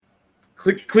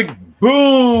Click, click,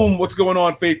 boom. What's going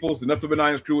on, faithfuls? The Nothing But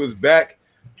Niners crew is back.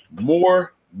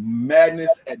 More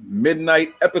Madness at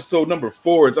Midnight. Episode number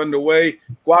 4 is underway.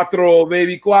 Cuatro,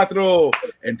 baby, cuatro.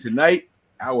 And tonight,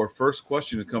 our first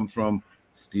question comes from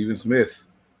Stephen Smith.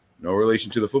 No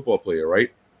relation to the football player,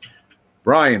 right?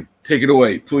 Brian, take it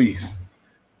away, please.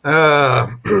 In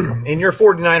your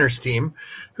 49ers team,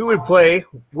 who would play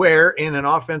where in an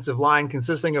offensive line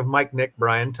consisting of Mike, Nick,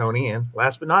 Brian, Tony, and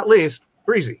last but not least,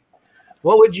 Breezy?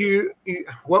 What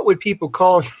would people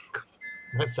call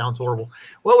that sounds horrible.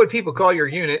 What would people call your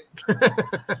unit?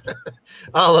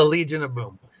 A la Legion of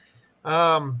Boom.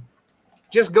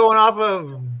 Just going off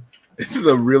of this is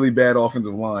a really bad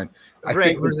offensive line. I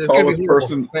think the tallest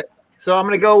person. So I'm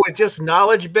going to go with just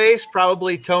knowledge base.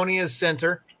 Probably Tony is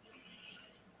center.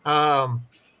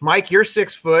 Mike, you're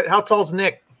 6 foot. How tall's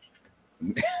Nick?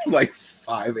 Like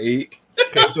 5'8".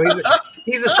 Okay, so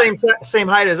he's the same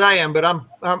height as I am, but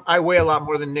I weigh a lot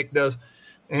more than Nick does.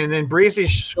 And then Breezy's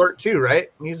short too,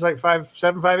 right? He's like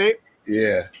 5'7", 5'8".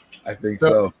 Yeah, I think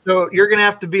so. So you're gonna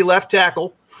have to be left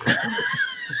tackle.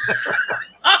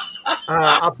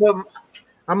 I'm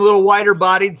a little wider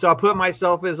bodied, so I'll put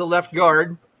myself as a left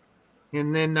guard.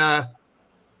 And then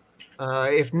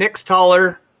if Nick's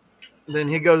taller, then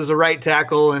he goes as a right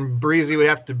tackle, and Breezy would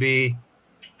have to be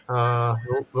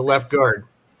the left guard.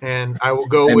 And I will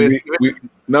go with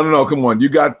no. Come on,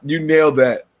 you nailed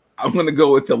that. I'm gonna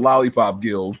go with the Lollipop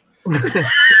Guild. I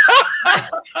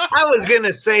was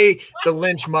gonna say the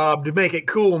lynch mob to make it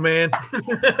cool, man.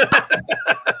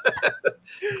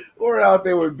 We're out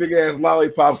there with big ass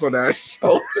lollipops on our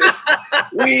shoulders.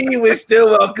 We would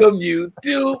still welcome you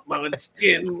to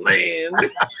Munchkin Land.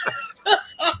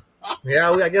 Yeah,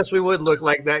 I guess we would look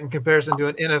like that in comparison to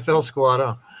an NFL squad,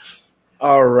 huh?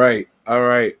 All right.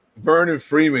 Vernon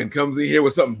Freeman comes in here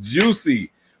with something juicy.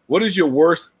 What is your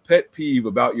worst pet peeve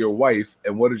about your wife,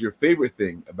 and what is your favorite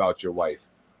thing about your wife?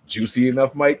 Juicy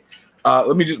enough, Mike?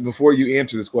 Let me just, before you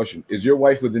answer this question, is your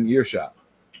wife within earshot?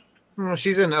 Well,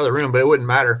 she's in another room, but it wouldn't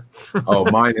matter. Oh,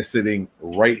 mine is sitting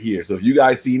right here. So if you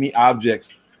guys see any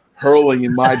objects hurling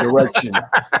in my direction,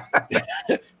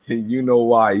 you know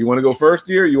why. You want to go first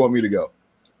here, or you want me to go?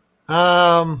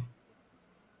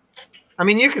 I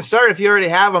mean, you can start if you already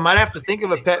have them. I'd have to think of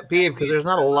a pet peeve because there's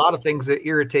not a lot of things that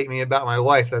irritate me about my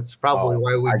wife. That's probably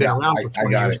why we've been around for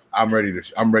 20 years. It. I'm ready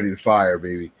to fire,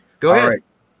 baby. Go ahead. All right.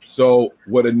 So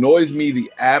what annoys me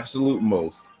the absolute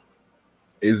most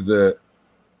is the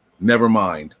never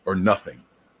mind or nothing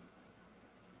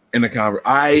in the conversation.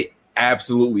 I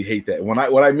absolutely hate that.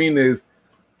 What I mean is,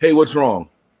 hey, what's wrong?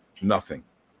 Nothing.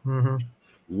 Mm-hmm.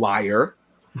 Liar.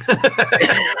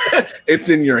 It's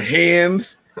in your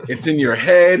hands. It's in your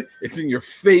head. It's in your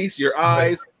face, your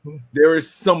eyes. There is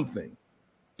something.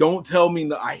 Don't tell me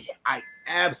no. I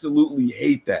absolutely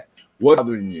hate that. What's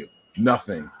bothering you?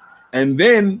 Nothing. And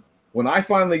then when I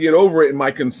finally get over it and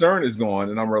my concern is gone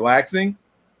and I'm relaxing,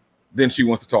 then she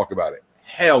wants to talk about it.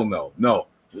 Hell no. No.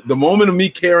 The moment of me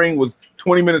caring was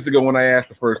 20 minutes ago when I asked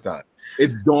the first time.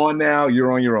 It's gone now.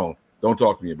 You're on your own. Don't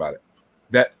talk to me about it.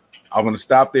 That I'm going to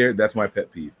stop there. That's my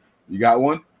pet peeve. You got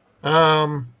one?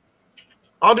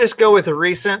 I'll just go with the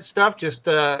recent stuff just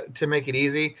to make it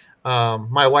easy.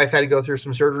 My wife had to go through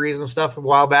some surgeries and stuff a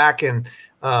while back, and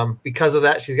because of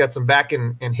that, she's got some back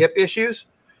and hip issues.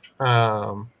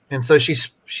 And so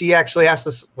she actually has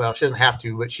to. Well, she doesn't have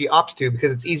to, but she opts to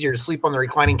because it's easier to sleep on the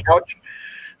reclining couch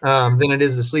than it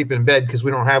is to sleep in bed because we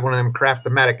don't have one of them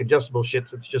Craft-O-Matic adjustable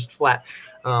shits. It's just flat.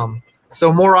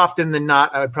 So more often than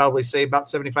not, I would probably say about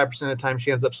 75% of the time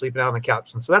she ends up sleeping out on the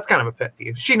couch, and so that's kind of a pet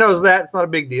peeve. She knows that it's not a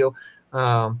big deal.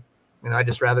 I'd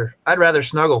rather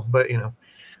snuggle, but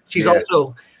she's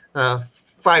also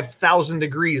 5,000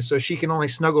 degrees, so she can only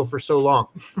snuggle for so long.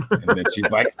 And then she's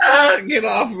like, get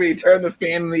off me, turn the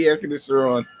fan and the air conditioner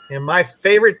on. And my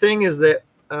favorite thing is that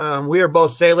we are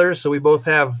both sailors, so we both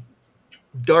have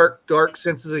dark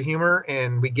senses of humor,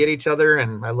 and we get each other,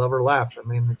 and I love her laugh. I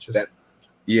mean, it's just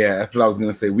that's what I was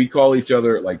gonna say. We call each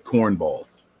other like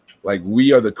cornballs. Like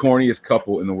we are the corniest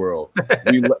couple in the world.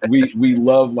 We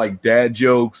love like dad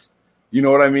jokes. You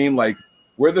know what I mean? Like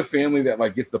we're the family that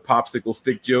like gets the popsicle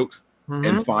stick jokes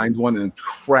and finds one and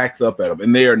cracks up at them,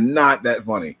 and they are not that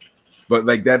funny. But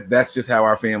like that's just how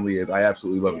our family is. I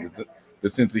absolutely love it. The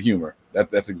sense of humor.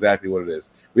 That's exactly what it is.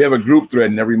 We have a group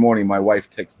thread, and every morning my wife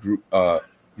texts group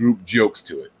jokes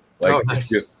to it. Like nice. It's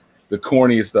just the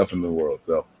corniest stuff in the world.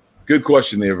 So good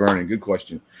question there, Vernon. Good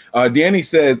question. Danny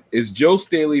says, "Is Joe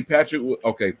Staley, Patrick?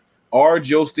 Okay, are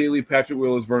Joe Staley, Patrick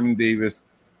Willis, Vernon Davis,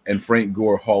 and Frank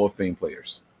Gore Hall of Fame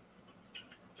players?"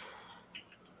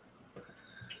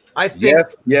 I think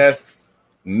yes,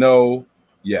 no,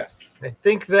 yes. I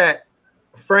think that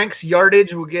Frank's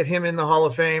yardage will get him in the Hall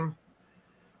of Fame.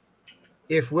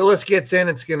 If Willis gets in,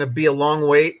 it's going to be a long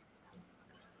wait.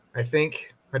 I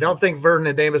don't think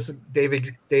Vernon Davis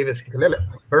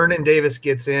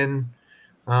gets in.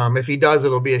 If he does,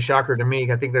 it'll be a shocker to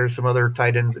me. I think there's some other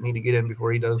tight ends that need to get in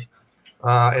before he does.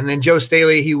 And then Joe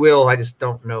Staley, he will. I just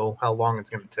don't know how long it's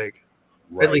going to take.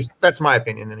 Right. At least that's my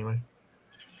opinion, anyway.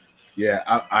 Yeah,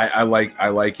 I like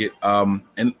it.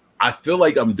 And I feel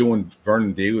like I'm doing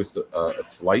Vernon Davis a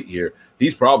slight here.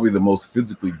 He's probably the most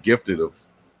physically gifted of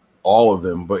all of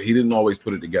them, but he didn't always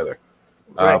put it together.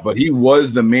 Right. But he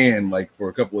was the man, like, for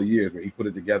a couple of years where he put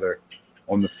it together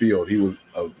on the field. He was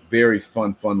a very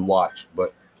fun watch,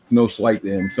 but it's no slight to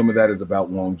him. Some of that is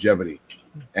about longevity.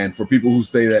 And for people who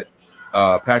say that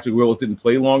Patrick Willis didn't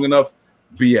play long enough,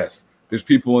 BS. There's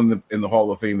people in the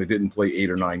Hall of Fame that didn't play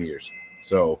 8 or 9 years.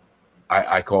 So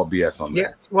I call BS on that. Yeah,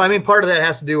 well, I mean, part of that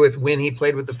has to do with when he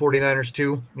played with the 49ers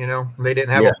too. You know, they didn't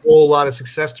have a whole lot of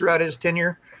success throughout his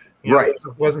tenure. Right.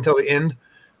 It wasn't until the end.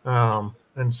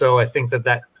 And so I think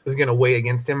that is going to weigh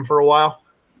against him for a while.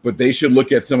 But they should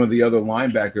look at some of the other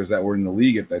linebackers that were in the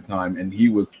league at that time, and he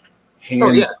was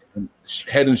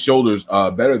head and shoulders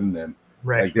better than them.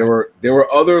 Right. Like there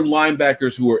were other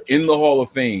linebackers who were in the Hall of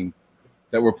Fame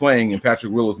that were playing, and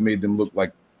Patrick Willis made them look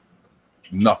like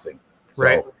nothing. So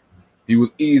right. He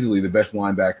was easily the best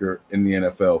linebacker in the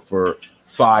NFL for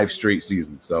 5 straight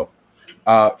seasons. So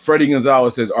Freddie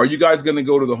Gonzalez says, are you guys going to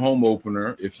go to the home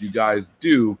opener? If you guys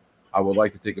do, I would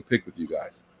like to take a pic with you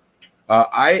guys.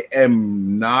 I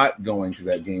am not going to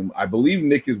that game. I believe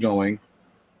Nick is going.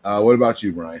 What about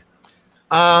you, Brian?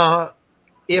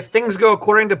 If things go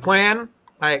according to plan,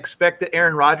 I expect that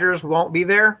Aaron Rodgers won't be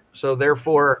there. So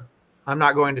therefore, I'm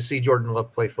not going to see Jordan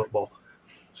Love play football.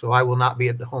 So I will not be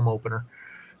at the home opener.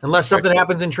 Unless something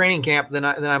happens in training camp, then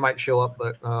I might show up.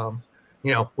 But,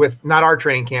 with not our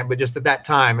training camp, but just at that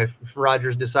time, if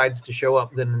Rodgers decides to show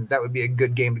up, then that would be a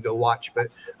good game to go watch. But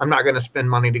I'm not going to spend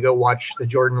money to go watch the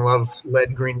Jordan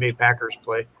Love-led Green Bay Packers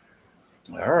play.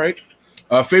 All right.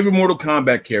 Favorite Mortal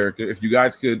Kombat character, if you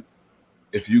guys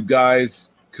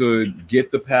could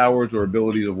get the powers or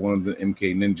abilities of one of the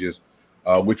MK Ninjas,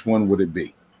 which one would it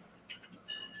be?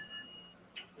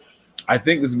 I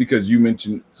think this is because we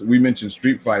mentioned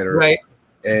Street Fighter, right?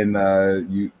 And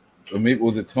maybe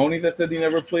was it Tony that said he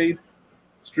never played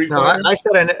Street Fighter? I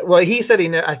said he said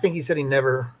I think he said he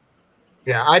never.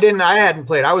 Yeah, I didn't. I hadn't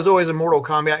played. I was always a Mortal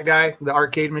Kombat guy. The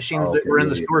arcade machines that were in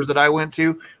the stores that I went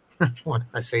to. When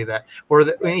I say that, or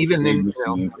even in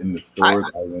the stores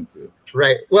I went to.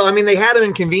 Right. Well, I mean, they had them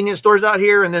in convenience stores out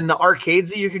here, and then the arcades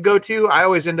that you could go to. I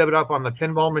always ended up on the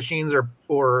pinball machines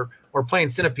or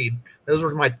playing Centipede. Those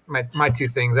were my 2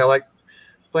 things. I like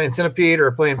playing Centipede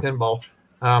or playing pinball.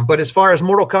 But as far as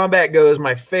Mortal Kombat goes,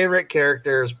 my favorite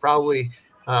character is probably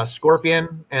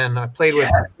Scorpion, and I played with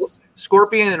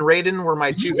Scorpion and Raiden were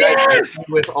my 2 guys I played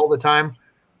with all the time.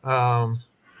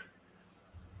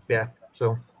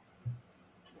 So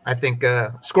I think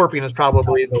Scorpion is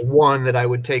probably the one that I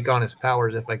would take on his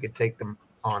powers if I could take them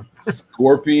on.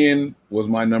 Scorpion was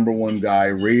my number 1 guy.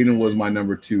 Raiden was my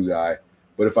number 2 guy.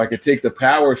 But if I could take the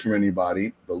powers from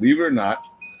anybody, believe it or not,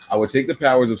 I would take the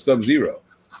powers of Sub-Zero.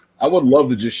 I would love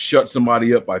to just shut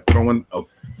somebody up by throwing a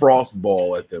frost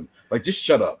ball at them. Like, just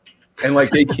shut up. And, like,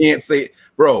 they can't say it.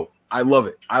 Bro, I love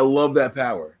it. I love that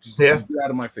power. Just get out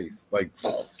of my face. Like,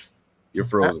 you're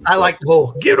frozen. I like the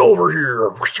whole, get over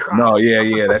here. No, yeah.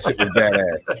 That shit was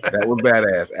badass. That was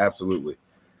badass. Absolutely.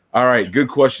 All right. Good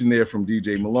question there from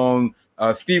DJ Malone.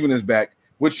 Steven is back.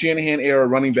 Which Shanahan era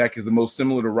running back is the most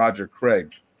similar to Roger Craig?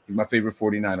 He's my favorite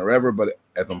 49er ever, but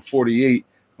as I'm 48,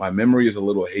 my memory is a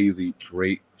little hazy.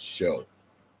 Great show.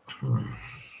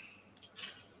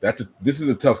 This is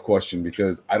a tough question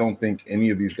because I don't think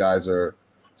any of these guys are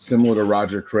similar to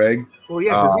Roger Craig. Well,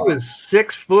 yeah, because he was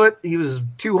 6 foot. He was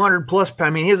 200 plus.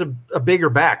 I mean, he has a bigger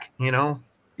back, you know?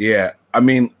 Yeah. I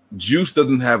mean, Juice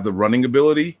doesn't have the running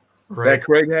ability that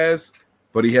Craig has,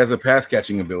 but he has a pass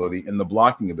catching ability and the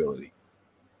blocking ability.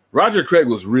 Roger Craig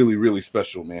was really, really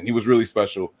special, man. He was really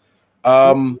special.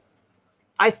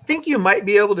 I think you might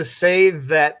be able to say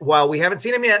that while we haven't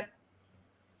seen him yet,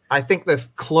 I think the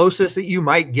closest that you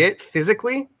might get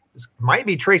physically might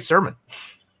be Trey Sermon.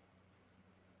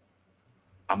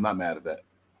 I'm not mad at that.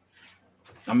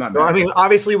 I mean,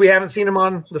 obviously we haven't seen him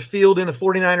on the field in the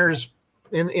 49ers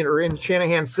in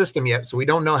Shanahan's system yet, so we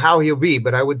don't know how he'll be.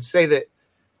 But I would say that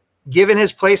given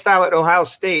his play style at Ohio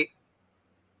State,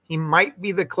 he might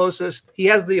be the closest. He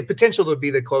has the potential to be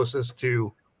the closest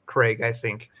to Craig, I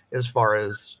think, as far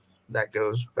as that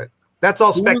goes. But that's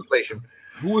all speculation.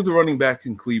 Who was the running back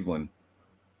in Cleveland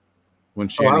when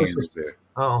Shanahan was there?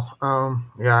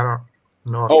 Yeah, I don't.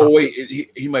 No. Oh,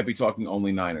 wait. He might be talking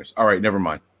only Niners. All right. Never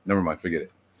mind. Forget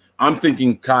it. I'm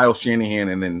thinking Kyle Shanahan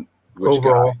and then which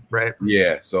overall, guy? right?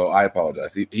 Yeah. So I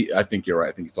apologize. I think you're right.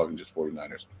 I think he's talking just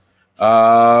 49ers.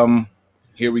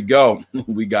 Here we go.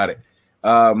 We got it.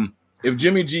 If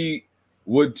Jimmy G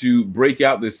would to break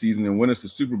out this season and win us the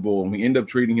Super Bowl and we end up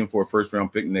trading him for a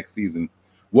first-round pick next season,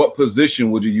 what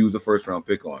position would you use the first-round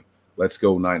pick on? Let's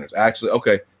go Niners. Actually,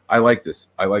 okay. I like this.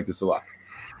 I like this a lot.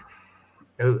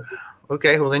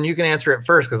 Okay, well, then you can answer it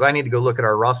first because I need to go look at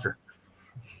our roster.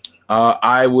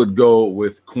 I would go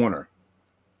with corner.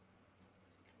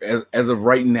 As of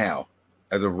right now,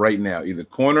 either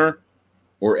corner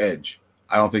or edge.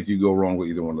 I don't think you go wrong with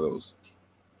either one of those.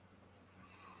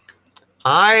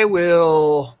 I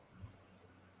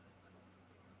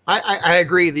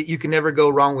agree that you can never go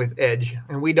wrong with edge,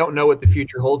 and we don't know what the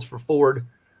future holds for Ford.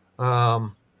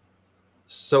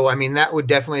 So, I mean, that would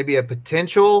definitely be a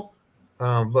potential.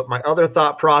 But my other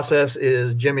thought process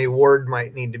is Jimmy Ward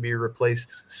might need to be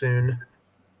replaced soon.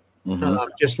 Mm-hmm.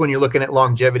 Just when you're looking at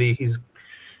longevity, he's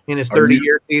in his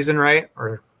 30-year season, right?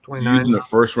 Or 29. Using a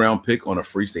first-round pick on a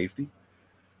free safety?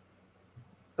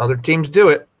 Other teams do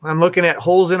it. I'm looking at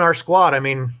holes in our squad. I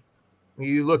mean,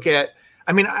 you look at –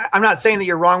 I'm not saying that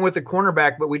you're wrong with the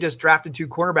cornerback, but we just drafted 2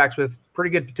 cornerbacks with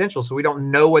pretty good potential, so we don't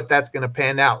know what that's going to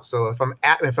pan out. So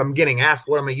if I'm getting asked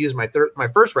what I'm going to use my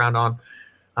first round on,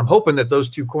 I'm hoping that those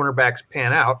 2 cornerbacks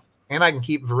pan out, and I can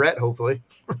keep Verrett, hopefully.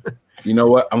 You know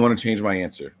what? I'm going to change my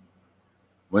answer.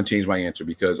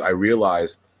 Because I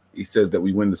realized he says that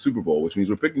we win the Super Bowl, which means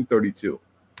we're picking 32.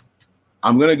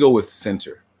 I'm going to go with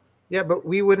center. Yeah, but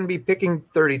we wouldn't be picking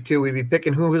 32. We'd be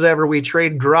picking whoever we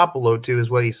trade Garoppolo to is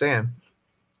what he's saying.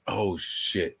 Oh,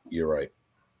 shit. You're right.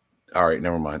 All right,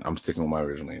 never mind. I'm sticking with my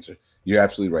original answer. You're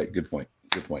absolutely right. Good point.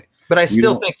 But I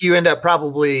still think you end up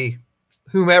probably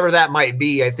whomever that might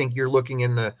be. I think you're looking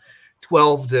in the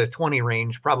 12 to 20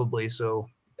 range probably. So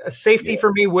a safety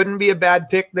for me wouldn't be a bad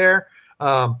pick there.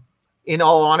 In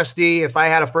all honesty, if I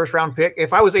had a first-round pick,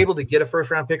 if I was able to get a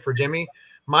first-round pick for Jimmy,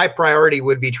 my priority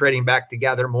would be trading back to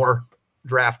gather more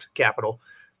draft capital.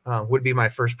 Would be my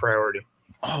first priority.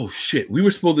 Oh, shit. We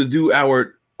were supposed to do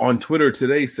our on Twitter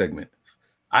today segment.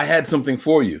 I had something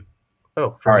for you.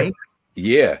 Oh, for me?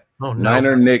 Yeah. Oh, no.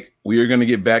 Niner Nick, we are going to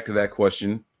get back to that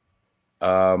question.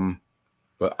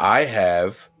 But I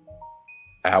have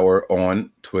our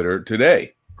on Twitter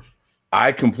today.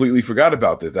 I completely forgot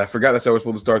about this. I forgot that's how we're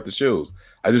supposed to start the shows.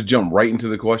 I just jumped right into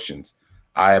the questions.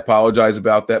 I apologize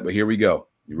about that, but here we go.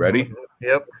 You ready?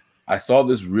 Yep. I saw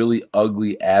this really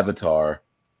ugly avatar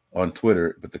on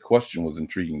Twitter, but the question was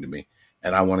intriguing to me,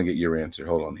 and I want to get your answer.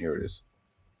 Hold on. Here it is.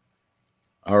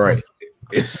 All right.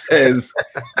 It says,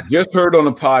 just heard on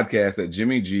a podcast that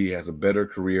Jimmy G has a better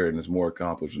career and is more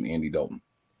accomplished than Andy Dalton.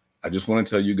 I just want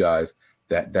to tell you guys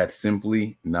that that's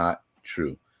simply not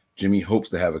true. Jimmy hopes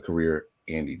to have a career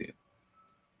Andy did.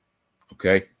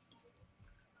 Okay?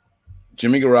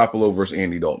 Jimmy Garoppolo versus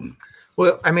Andy Dalton.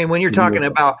 Well, I mean, when you're talking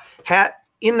about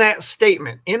in the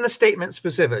statement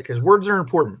specific, because words are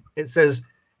important, it says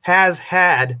has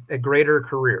had a greater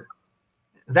career.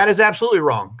 That is absolutely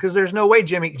wrong because there's no way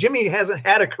Jimmy hasn't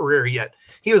had a career yet.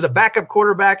 He was a backup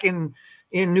quarterback in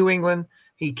New England.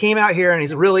 He came out here and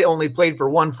he's really only played for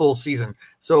 1 full season.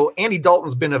 So Andy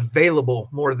Dalton's been available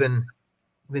more than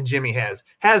Jimmy has.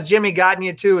 Has Jimmy gotten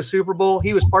you to a Super Bowl?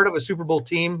 He was part of a Super Bowl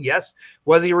team. Yes.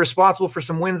 Was he responsible for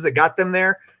some wins that got them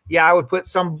there? Yeah, I would put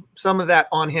some of that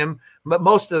on him, but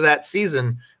most of that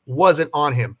season wasn't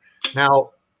on him. Now,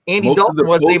 Andy Dalton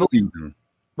wasn't able to.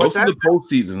 Most of the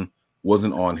postseason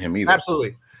wasn't on him either.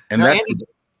 Absolutely. And now, that's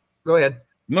go ahead.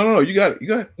 No, you got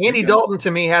it. Andy Dalton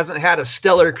to me hasn't had a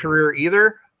stellar career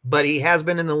either, but he has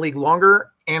been in the league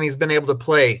longer and he's been able to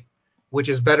play, which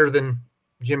is better than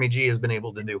Jimmy G has been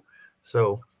able to do.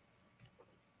 So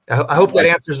I hope that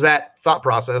answers that thought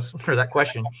process or that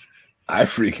question. I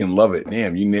freaking love it.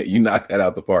 Damn, you knocked that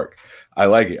out the park. I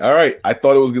like it. All right. I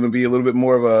thought it was going to be a little bit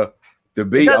more of a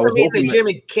debate. It doesn't mean that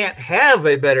Jimmy can't have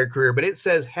a better career, but it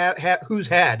says who's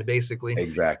had, basically.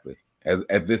 Exactly.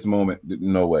 At this moment,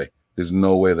 no way. There's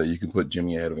no way that you can put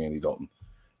Jimmy ahead of Andy Dalton.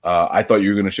 I thought you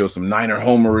were going to show some Niner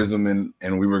homerism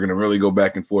and we were going to really go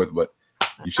back and forth, but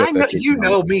you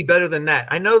know me better than that.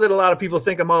 I know that a lot of people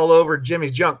think I'm all over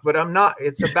Jimmy's junk, but I'm not.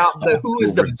 It's about who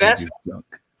is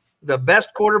the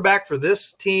best quarterback for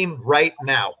this team right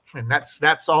now, and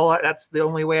that's all. That's the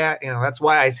only way. That's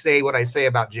why I say what I say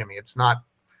about Jimmy. It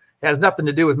has nothing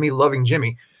to do with me loving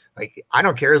Jimmy. Like, I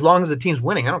don't care as long as the team's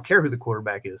winning. I don't care who the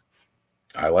quarterback is.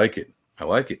 I like it.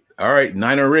 All right,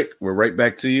 Niner Rick, we're right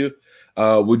back to you.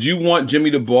 Would you want Jimmy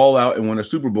to ball out and win a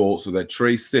Super Bowl so that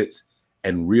Trey sits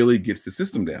and really gets the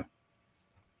system down?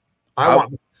 I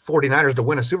want the 49ers to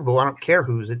win a Super Bowl. I don't care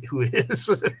who it is.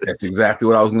 That's exactly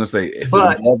what I was going to say. If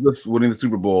it involves us winning the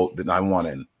Super Bowl, then I want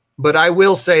in. But I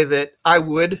will say that I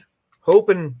would hope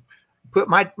and put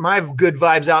my good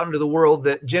vibes out into the world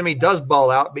that Jimmy does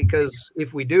ball out, because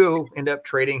if we do end up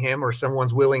trading him or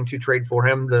someone's willing to trade for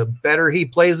him, the better he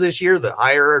plays this year, the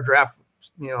higher our draft,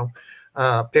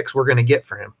 picks we're going to get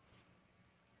for him.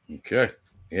 Okay.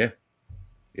 Yeah.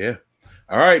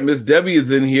 All right. Miss Debbie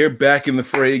is in here, back in the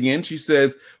fray again. She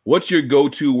says, what's your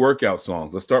go-to workout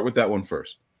songs? Let's start with that one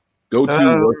first. Go-to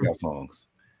workout songs.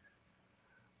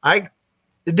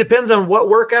 It depends on what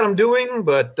workout I'm doing,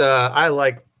 but I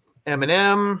like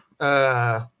Eminem,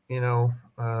 the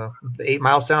 8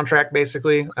 Mile soundtrack,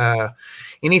 basically.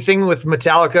 Anything with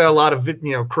Metallica, a lot of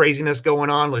craziness going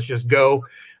on. Let's just go.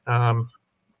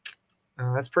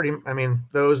 That's pretty. I mean,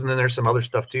 those, and then there's some other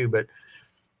stuff too. But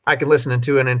I can listen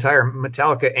to an entire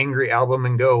Metallica Angry album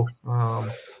and go.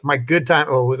 My good time.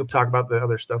 Oh, we'll talk about the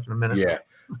other stuff in a minute. Yeah.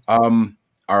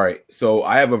 All right. So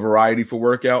I have a variety for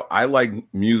workout. I like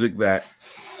music that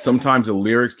sometimes the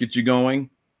lyrics get you going.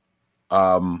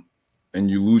 And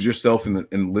you lose yourself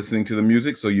in listening to the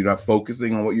music, so you're not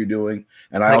focusing on what you're doing.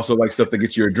 And I also like stuff that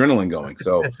gets your adrenaline going.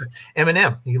 So that's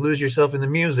Eminem. You lose yourself in the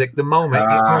music the moment.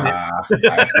 I see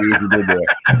what you did there.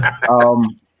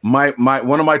 My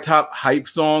one of my top hype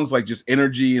songs, like just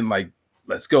energy and like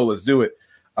let's go, let's do it.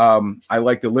 I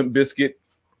like the Limp Bizkit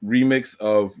remix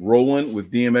of "Rollin'"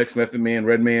 with DMX, Method Man,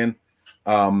 Redman.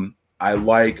 I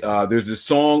like there's this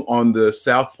song on the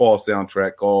Southpaw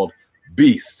soundtrack called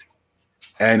 "Beast."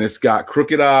 And it's got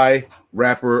Crooked Eye,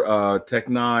 rapper Tech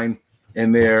Nine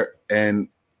in there. And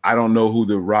I don't know who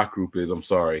the rock group is. I'm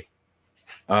sorry.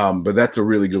 But that's a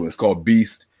really good one. It's called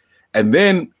Beast. And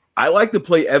then I like to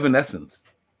play Evanescence.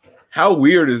 How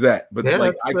weird is that? But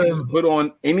I can just put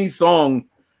on any song.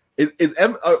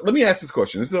 Let me ask this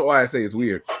question. This is why I say it's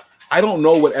weird. I don't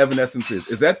know what Evanescence is.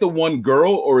 Is that the one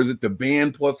girl, or is it the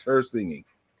band plus her singing?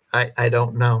 I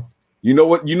don't know. You know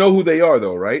what? You know who they are,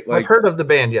 though, right? I've heard of the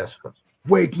band, yes.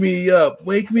 Wake me up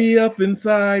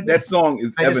inside. That song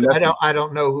is Evanescence. I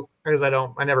don't know because I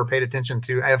never paid attention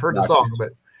to. I have heard the song,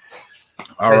 but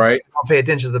all right. I'll pay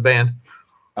attention to the band.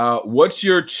 What's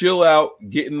your chill out,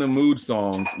 get in the mood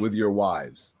songs with your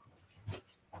wives?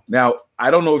 Now, I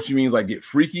don't know if she means like get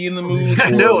freaky in the mood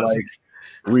or like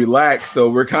relax. So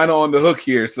we're kind of on the hook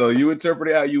here. So you interpret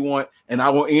it how you want, and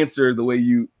I will answer the way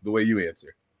you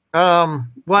answer. Well,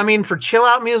 I mean, for chill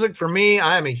out music, for me,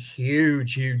 I am a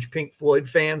huge Pink Floyd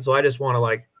fan. So I just want to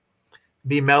like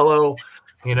be mellow,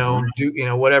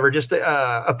 do, whatever, just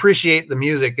to appreciate the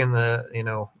music and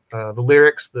the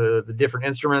lyrics, the different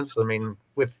instruments. I mean,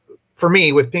 for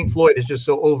me, with Pink Floyd, it's just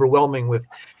so overwhelming with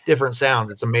different sounds.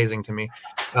 It's amazing to me.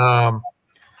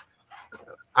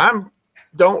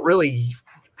 Don't really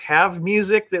have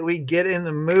music that we get in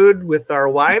the mood with our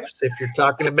wives. If you're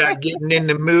talking about getting in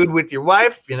the mood with your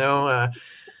wife,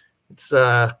 it's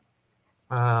I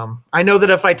know that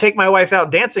if I take my wife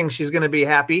out dancing, she's going to be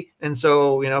happy. And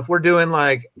so, if we're doing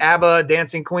like ABBA,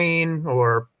 Dancing Queen,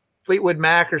 or Fleetwood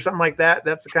Mac or something like that,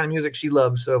 that's the kind of music she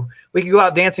loves. So we could go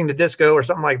out dancing to disco or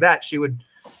something like that. She would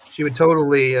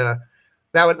totally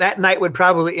that night would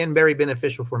probably end very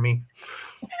beneficial for me.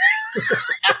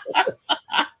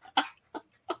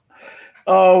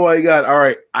 Oh my God. All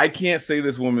right. I can't say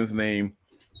this woman's name.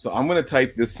 So I'm going to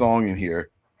type this song in here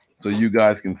so you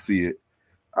guys can see it.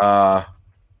 I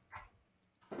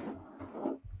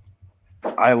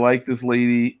like this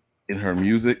lady in her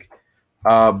music.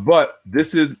 But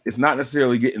it's not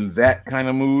necessarily getting that kind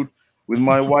of mood with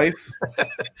my wife,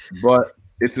 but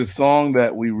it's a song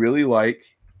that we really like.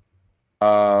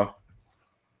 All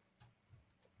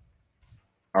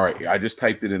right. I just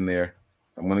typed it in there.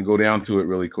 I'm going to go down to it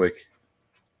really quick.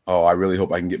 Oh, I really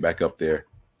hope I can get back up there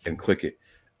and click it.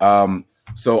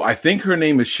 So I think her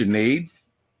name is Sinead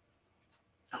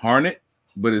Harnett,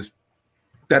 but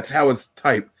that's how it's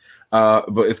typed.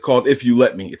 But it's called If You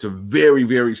Let Me. It's a very,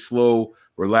 very slow,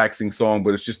 relaxing song,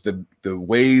 but it's just the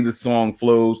way the song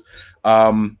flows.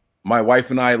 My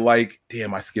wife and I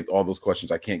I skipped all those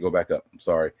questions. I can't go back up. I'm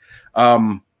sorry.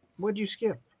 What'd you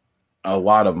skip? A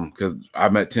lot of them, because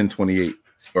I'm at 10:28.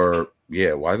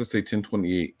 Why does it say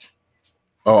 10:28?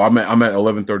 Oh, I'm at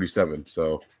 11:37.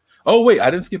 So, wait, I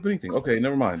didn't skip anything. Okay,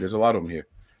 never mind. There's a lot of them here.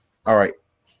 All right.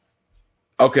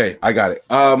 Okay, I got it.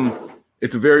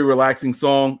 It's a very relaxing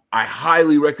song. I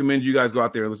highly recommend you guys go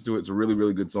out there and listen to it. It's a really,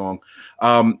 really good song.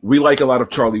 We like a lot of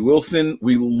Charlie Wilson.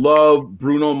 We love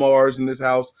Bruno Mars in this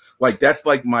house. Like, that's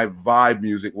like my vibe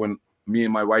music when me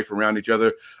and my wife are around each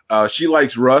other. She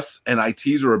likes Russ, and I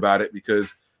tease her about it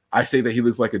because I say that he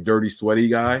looks like a dirty, sweaty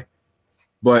guy.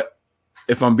 But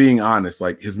if I'm being honest,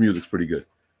 like his music's pretty good.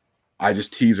 I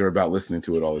just tease her about listening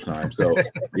to it all the time. So,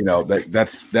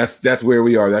 that's where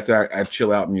we are. That's our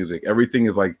chill out music. Everything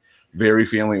is like very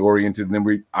family oriented. And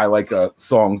then I like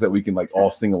songs that we can like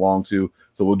all sing along to.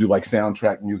 So we'll do like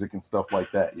soundtrack music and stuff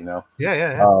like that,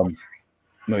 Yeah.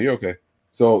 No, you're okay.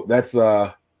 So that's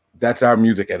our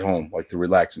music at home, like to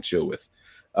relax and chill with.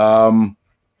 I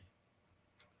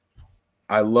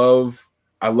love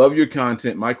your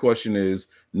content. My question is,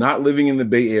 not living in the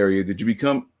Bay Area,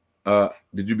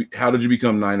 how did you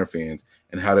become Niner fans,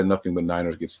 and how did Nothing But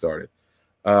Niners get started?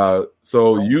 I'll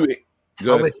let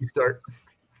you start.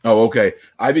 Oh, okay.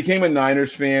 I became a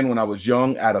Niners fan when I was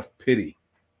young out of pity.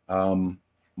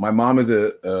 My mom is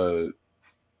a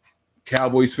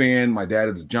Cowboys fan. My dad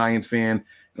is a Giants fan.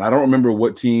 And I don't remember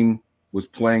what team was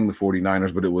playing the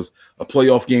 49ers, but it was a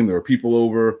playoff game. There were people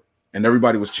over, and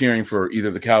everybody was cheering for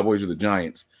either the Cowboys or the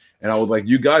Giants. And I was like,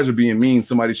 you guys are being mean.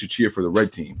 Somebody should cheer for the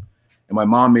red team. And my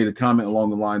mom made a comment along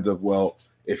the lines of, well,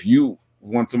 if you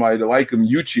want somebody to like them,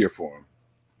 you cheer for them.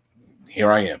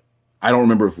 Here I am. I don't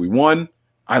remember if we won.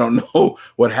 I don't know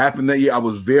what happened that year. I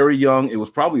was very young. It was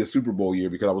probably a Super Bowl year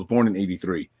because I was born in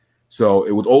 83. So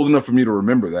it was old enough for me to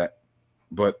remember that,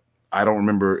 but I don't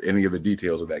remember any of the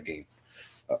details of that game.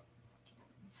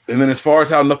 And then as far as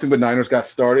how Nothing But Niners got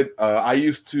started, I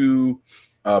used to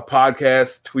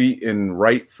podcast, tweet, and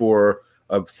write for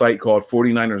a site called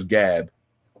 49ers Gab.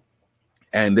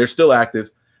 And they're still active.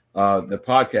 The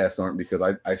podcasts aren't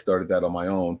because I started that on my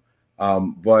own.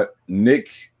 But Nick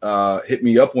hit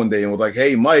me up one day and was like,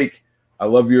 hey, Mike, I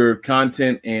love your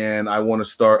content and I want to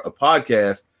start a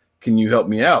podcast. Can you help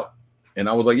me out? And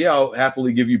I was like, yeah, I'll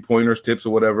happily give you pointers, tips,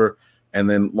 or whatever. And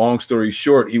then long story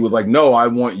short, he was like, no, I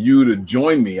want you to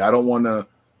join me. I don't want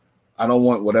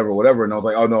whatever. And I was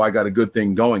like, oh no, I got a good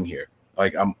thing going here.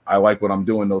 Like I like what I'm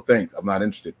doing. No thanks. I'm not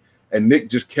interested. And Nick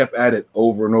just kept at it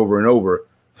over and over and over.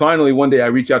 Finally, one day I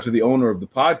reached out to the owner of the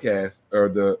podcast or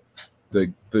the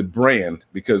brand,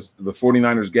 because the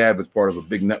 49ers Gab is part of a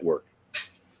big network.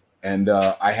 And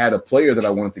I had a player that I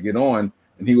wanted to get on,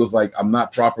 and he was like, I'm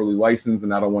not properly licensed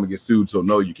and I don't want to get sued. So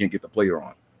no, you can't get the player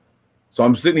on. So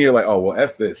I'm sitting here like, oh, well,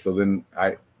 F this. So then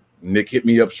Nick hit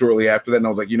me up shortly after that. And I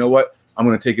was like, you know what? I'm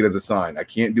going to take it as a sign. I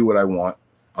can't do what I want.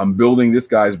 I'm building this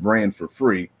guy's brand for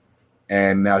free.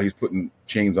 And now he's putting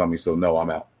chains on me. So no, I'm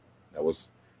out. So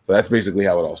that's basically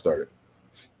how it all started.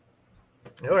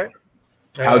 All right.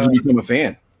 How'd you become a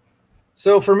fan?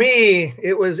 So for me,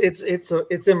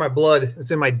 it's in my blood.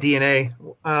 It's in my DNA.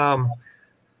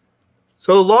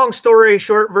 So long story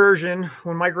short version,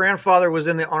 when my grandfather was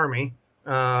in the Army,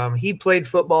 he played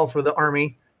football for the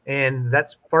Army, and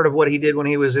that's part of what he did when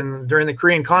he was during the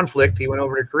Korean conflict. He went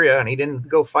over to Korea, and he didn't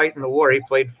go fight in the war. He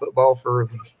played football for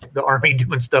the Army,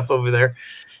 doing stuff over there.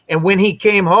 And when he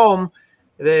came home,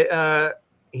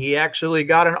 he actually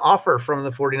got an offer from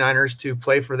the 49ers to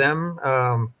play for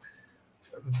them.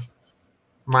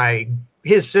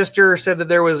 His sister said that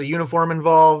there was a uniform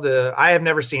involved. I have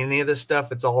never seen any of this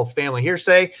stuff. It's all family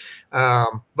hearsay.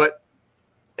 But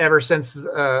ever since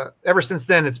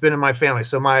then, it's been in my family.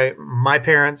 So my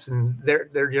parents and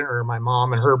or my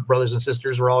mom and her brothers and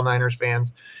sisters were all Niners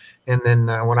fans. And then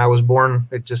when I was born,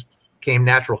 it just came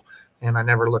natural, and I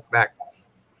never looked back.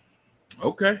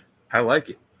 Okay. I like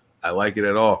it. I like it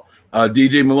at all.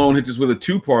 DJ Malone hits us with a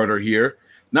two-parter here.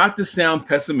 Not to sound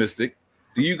pessimistic,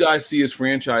 do you guys see his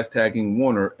franchise tagging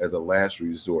Warner as a last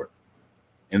resort?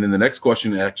 And then the next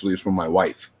question actually is from my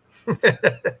wife.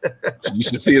 You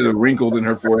should see the wrinkles in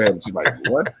her forehead. She's like,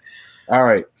 what? All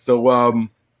right. So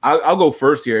I'll go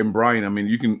first here. And Brian, I mean,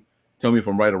 you can tell me if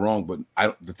I'm right or wrong, but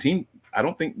the team, I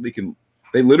don't think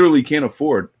they literally can't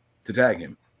afford to tag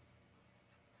him.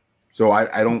 So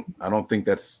I don't think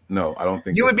I don't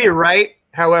think you would be right.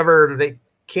 However,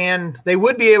 they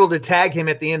would be able to tag him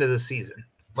at the end of the season,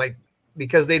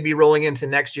 because they'd be rolling into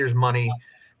next year's money,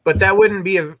 but that wouldn't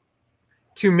be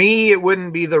to me, it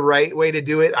wouldn't be the right way to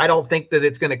do it. I don't think that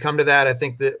it's going to come to that.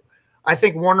 I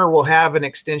think Warner will have an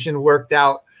extension worked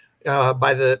out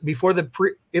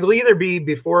it'll either be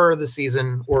before the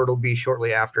season or it'll be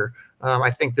shortly after.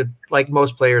 I think that, like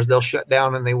most players, they'll shut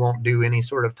down and they won't do any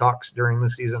sort of talks during the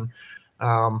season.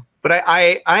 But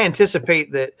I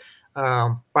anticipate that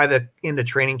by the end of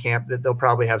training camp that they'll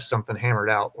probably have something hammered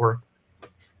out, or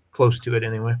close to it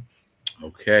anyway.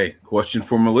 Okay. Question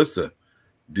for Melissa.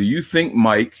 Do you think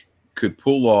Mike could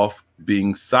pull off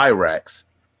being Cyrax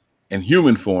in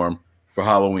human form for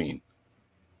Halloween?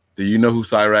 Do you know who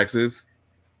Cyrax is?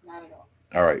 Not at all.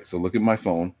 All right. So look at my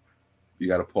phone. You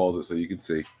got to pause it so you can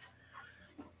see.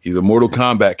 He's a Mortal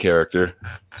Kombat character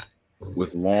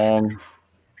with long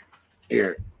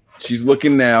hair. She's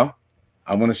looking now.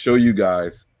 I want to show you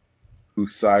guys who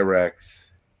Cyrax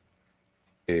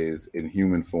is in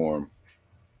human form.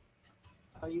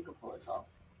 Oh, you can pull this off.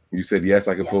 You said yes,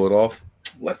 I can pull it off?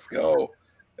 Let's go.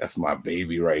 That's my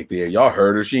baby right there. Y'all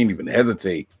heard her. She didn't even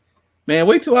hesitate. Man,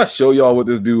 wait till I show y'all what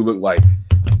this dude looked like.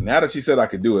 Now that she said I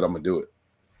could do it, I'm going to do it.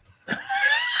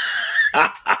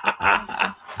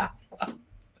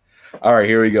 All right,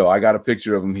 here we go. I got a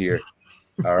picture of him here.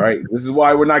 All right. This is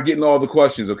why we're not getting all the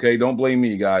questions, okay? Don't blame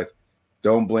me, guys.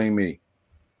 Don't blame me.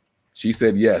 She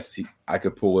said yes, I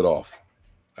could pull it off.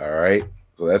 All right.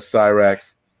 So that's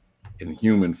Cyrax in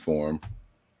human form.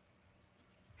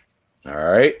 All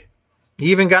right.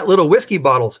 He even got little whiskey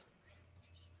bottles.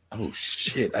 Oh,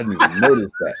 shit. I didn't even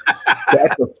notice that.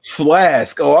 That's a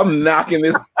flask. Oh, I'm knocking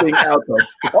this thing out the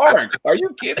park. Are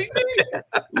you kidding me?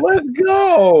 Let's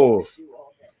go.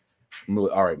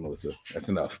 All right, Melissa. That's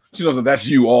enough. She knows that that's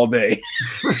you all day.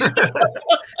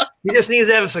 He just needs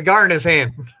to have a cigar in his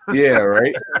hand. Yeah,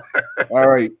 right. All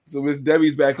right. So Miss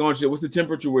Debbie's back on. What's the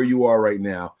temperature where you are right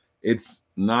now? It's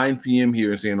 9 p.m.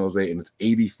 here in San Jose, and it's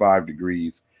 85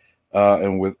 degrees.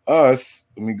 And with us,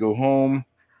 let me go home.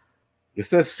 It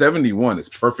says 71. It's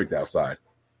perfect outside.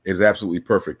 It is absolutely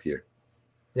perfect here.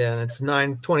 Yeah, and it's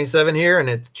 9:27 here, and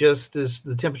it just is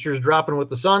the temperature is dropping with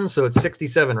the sun, so it's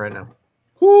 67 right now.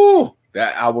 Whoo!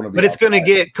 That I want to be. But it's going to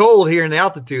get cold here in the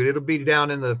altitude. It'll be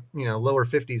down in the lower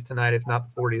 50s tonight, if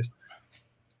not the 40s.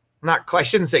 I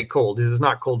shouldn't say cold. This is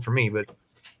not cold for me, but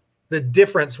the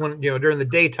difference when during the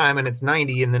daytime and it's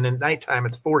 90, and then at nighttime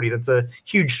it's 40. That's a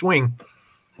huge swing.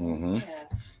 Mm-hmm.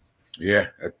 Yeah,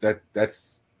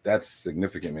 that's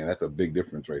significant, man. That's a big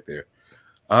difference right there.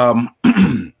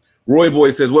 Roy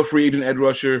Boy says, what free agent edge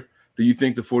rusher do you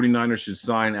think the 49ers should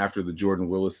sign after the Jordan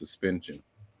Willis suspension?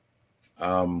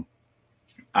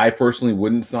 I personally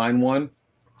wouldn't sign one.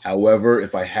 However,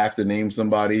 if I have to name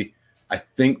somebody, I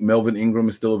think Melvin Ingram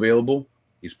is still available.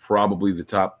 He's probably the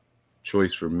top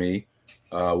choice for me.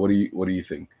 What do you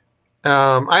think?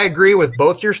 I agree with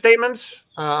both your statements.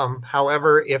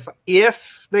 However,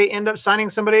 if they end up signing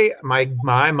somebody,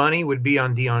 my money would be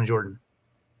on Dion Jordan.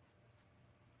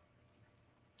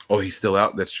 Oh, he's still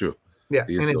out? That's true. Yeah,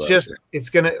 and it's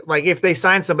going to, like, if they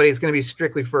sign somebody, it's going to be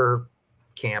strictly for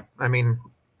camp. I mean,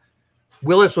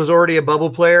 Willis was already a bubble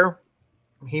player.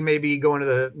 He may be going to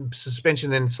the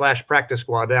suspension and / practice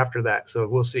squad after that, so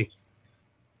we'll see.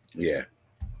 Yeah.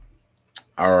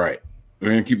 All right. We're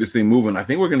going to keep this thing moving. I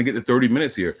think we're going to get to 30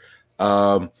 minutes here.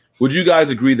 Would you guys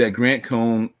agree that Grant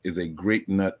Cohn is a grape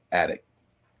nut addict?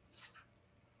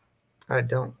 I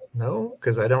don't know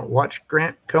because I don't watch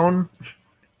Grant Cohn.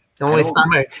 The only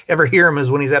time I ever hear him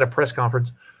is when he's at a press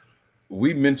conference.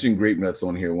 We mentioned grape nuts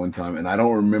on here one time, and I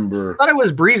don't remember. I thought it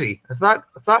was Breezy. I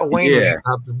thought Wayne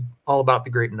was all about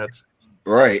the grape nuts.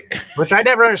 Right. Which I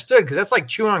never understood because that's like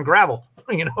chewing on gravel,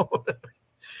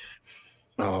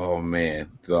 Oh, man.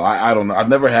 So I don't know. I've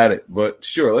never had it, but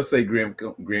sure. Let's say Grant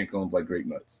Cohn's like grape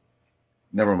nuts.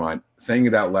 Never mind. Saying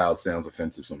it out loud sounds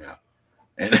offensive somehow.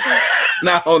 And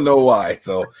I don't know why.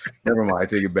 So never mind. I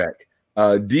take it back.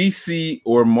 DC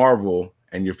or Marvel,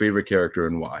 and your favorite character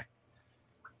and why?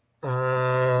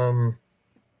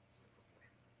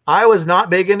 I was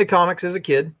not big into comics as a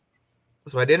kid,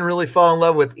 so I didn't really fall in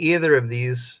love with either of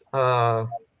these.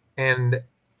 And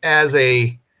as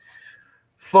a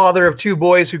father of two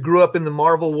boys who grew up in the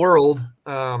Marvel world,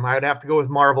 I'd have to go with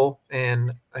Marvel.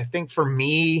 And I think for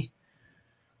me,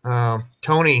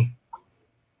 Tony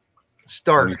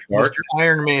Stark, Mr.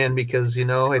 Iron Man, because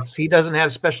he doesn't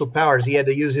have special powers. He had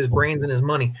to use his brains and his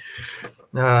money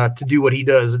to do what he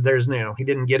does. He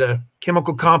didn't get a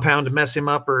chemical compound to mess him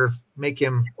up or make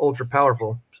him ultra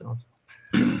powerful. So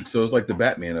it's like the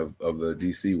Batman of the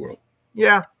DC world.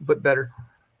 Yeah, but better.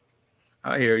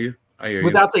 I hear you.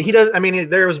 Without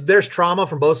there's trauma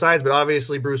from both sides, but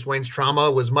obviously Bruce Wayne's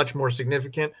trauma was much more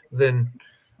significant than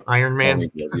Iron Man's.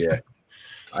 Yeah.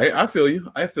 I feel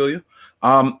you.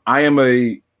 I am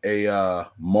a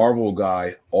Marvel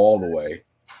guy all the way.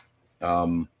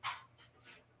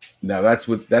 Now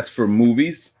that's for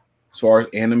movies. As far as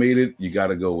animated, you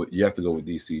have to go with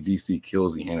DC. DC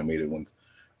kills the animated ones.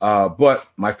 But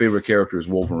my favorite character is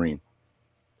Wolverine.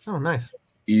 Oh, nice.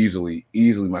 Easily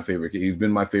my favorite. He's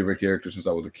been my favorite character since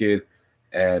I was a kid,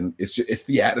 and it's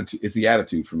the attitude. It's the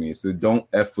attitude for me. It's the don't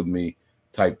F with me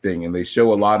type thing, and they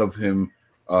show a lot of him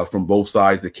from both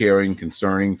sides, the caring,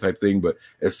 concerning type thing. But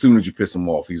as soon as you piss him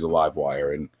off, he's a live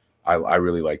wire, and I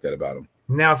really like that about him.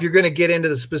 Now, if you're going to get into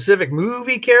the specific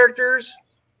movie characters,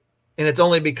 and it's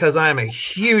only because I'm a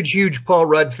huge Paul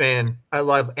Rudd fan, I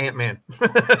love Ant-Man.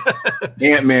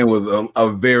 Ant-Man was a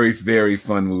very, very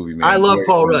fun movie, man. I love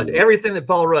Paul Rudd. Everything that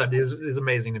Paul Rudd is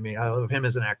amazing to me. I love him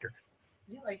as an actor.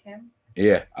 You like him?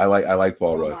 Yeah, I like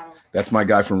Paul Role Rudd. models. That's my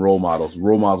guy from Role Models.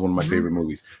 Role Models, one of my favorite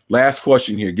movies. Last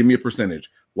question here. Give me a percentage.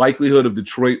 Likelihood of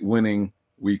Detroit winning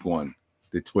week 1.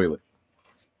 The toilet.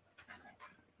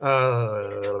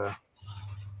 Well,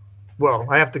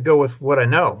 I have to go with what I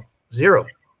know. 0.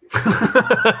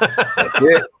 That's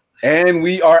it. And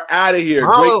we are out of here.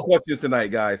 Bravo. Great questions tonight,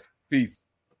 guys. Peace.